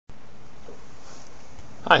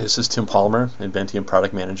Hi, this is Tim Palmer, Inventium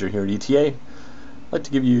Product Manager here at ETA. I'd like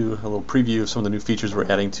to give you a little preview of some of the new features we're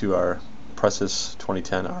adding to our Presys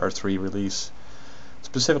 2010 R3 release,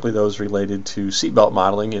 specifically those related to seatbelt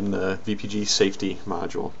modeling in the VPG Safety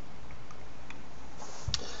Module.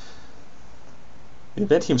 The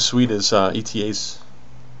Inventium suite is ETA's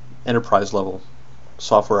enterprise-level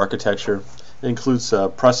software architecture. It includes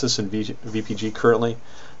Presys and VPG currently.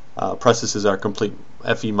 Presys is our complete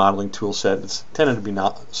FE modeling tool set. It's intended to be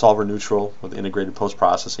solver neutral with integrated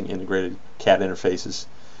post-processing, integrated CAD interfaces.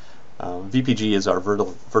 VPG is our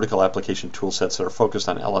vertical application tool sets that are focused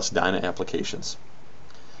on LS-DYNA applications.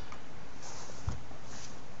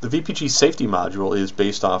 The VPG Safety Module is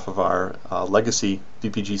based off of our legacy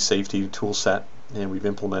VPG Safety tool set, and we've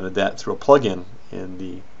implemented that through a plugin in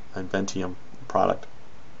the Inventium product.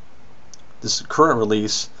 This current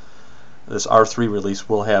release, this R3 release,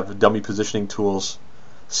 will have dummy positioning tools,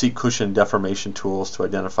 seat cushion deformation tools to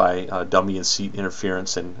identify dummy and seat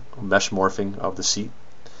interference and mesh morphing of the seat,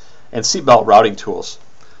 and seatbelt routing tools.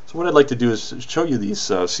 So what I'd like to do is show you these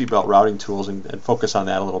seatbelt routing tools and focus on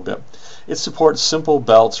that a little bit. It supports simple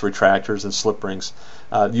belts, retractors, and slip rings.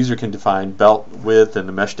 The user can define belt width and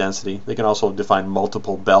the mesh density. They can also define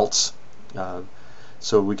multiple belts,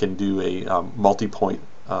 so we can do a multi-point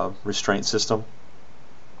restraint system.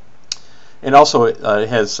 And also it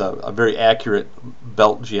has a very accurate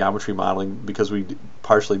belt geometry modeling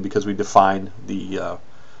partially because we define the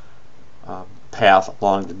path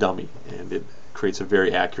along the dummy, and it creates a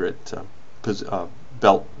very accurate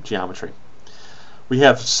belt geometry. We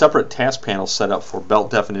have separate task panels set up for belt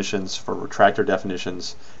definitions, for retractor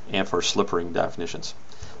definitions, and for slip ring definitions.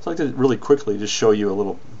 So I'd like to really quickly just show you a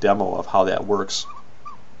little demo of how that works.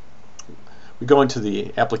 We go into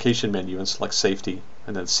the application menu and select safety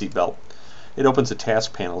and then seatbelt. It opens the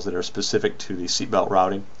task panels that are specific to the seatbelt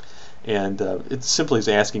routing, and it simply is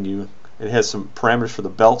asking you. It has some parameters for the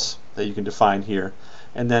belts that you can define here,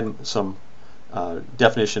 and then some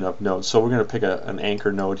definition of nodes. So we're going to pick an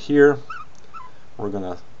anchor node here. We're going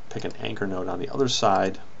to pick an anchor node on the other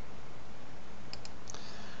side.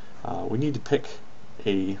 We need to pick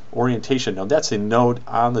a orientation node. That's a node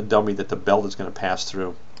on the dummy that the belt is going to pass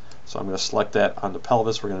through. So I'm going to select that on the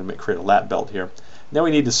pelvis. We're going to create a lat belt here. Now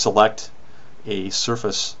we need to select a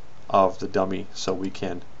surface of the dummy so we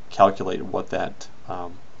can calculate what that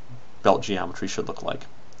belt geometry should look like.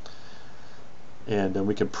 And then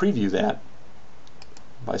we can preview that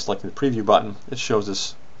by selecting the preview button. It shows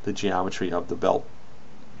us the geometry of the belt,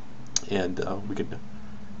 and we can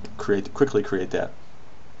quickly create that.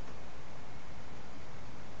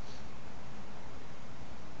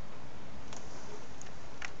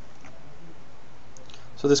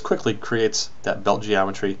 So this quickly creates that belt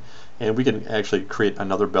geometry, and we can actually create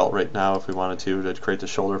another belt right now if we wanted to create the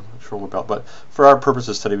shoulder belt. But for our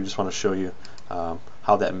purposes today, we just want to show you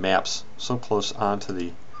how that maps so close onto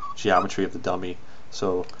the geometry of the dummy.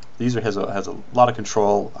 So the user has a lot of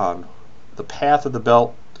control on the path of the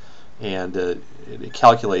belt, and it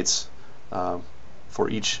calculates for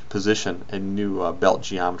each position a new belt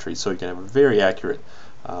geometry, so you can have a very accurate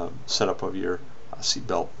setup of your seat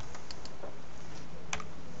belt.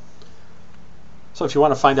 So if you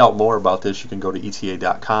want to find out more about this, you can go to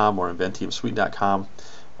eta.com or inventiumsuite.com.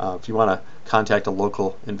 If you want to contact a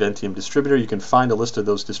local Inventium distributor, you can find a list of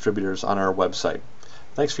those distributors on our website.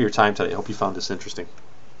 Thanks for your time today. I hope you found this interesting.